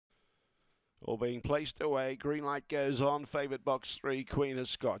All being placed away. Green light goes on. Favourite box 3, Queen of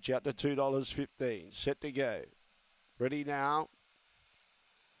Scotch. Out to $2.15. Set to go. Ready now.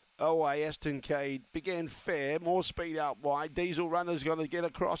 Away, Aston Cade began fair, more speed out wide. Diesel Runner's going to get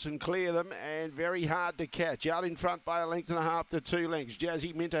across and clear them, and very hard to catch. Out in front by a length and a half to 2 lengths.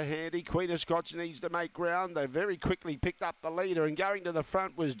 Jazzy Minter handy. Queen of Scotch needs to make ground. They very quickly picked up the leader, and going to the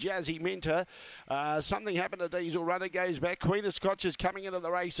front was Jazzy Minter. Something happened to Diesel Runner, goes back. Queen of Scotch is coming into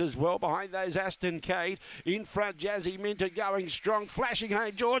the race as well. Behind those, Aston Cade. In front, Jazzy Minter going strong. Flashing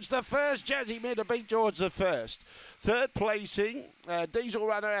home, George the First. Jazzy Minter beat George the First. Third placing, Diesel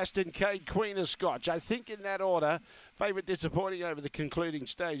Runner, Aston Cade, Queen of Scotch. I think in that order, favourite disappointing over the concluding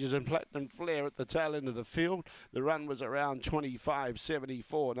stages, and Platinum Flare at the tail end of the field. The run was around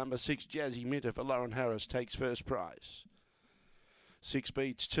 25.74. Number 6, Jazzy Minter for Lauren Harris takes first prize. 6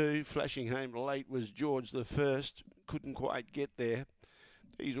 beats 2. Flashing home late was George the First. Couldn't quite get there.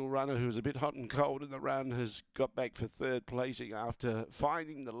 Diesel Runner, who was a bit hot and cold in the run, has got back for third placing after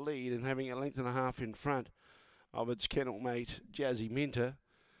finding the lead and having a length and a half in front of its kennel mate, Jazzy Minter.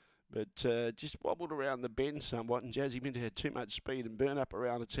 But just wobbled around the bend somewhat, and Jazzy Minter had too much speed and burned up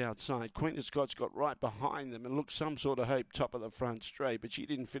around its outside. Queen of Scots got right behind them and looked some sort of hope top of the front straight, but she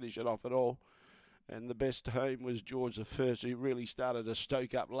didn't finish it off at all. And the best home was George the First, who really started to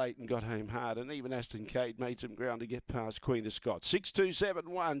stoke up late and got home hard. And even Aston Cade made some ground to get past Queen of Scots.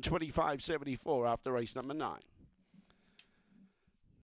 6-2-7-1, 25.74 after race number 9.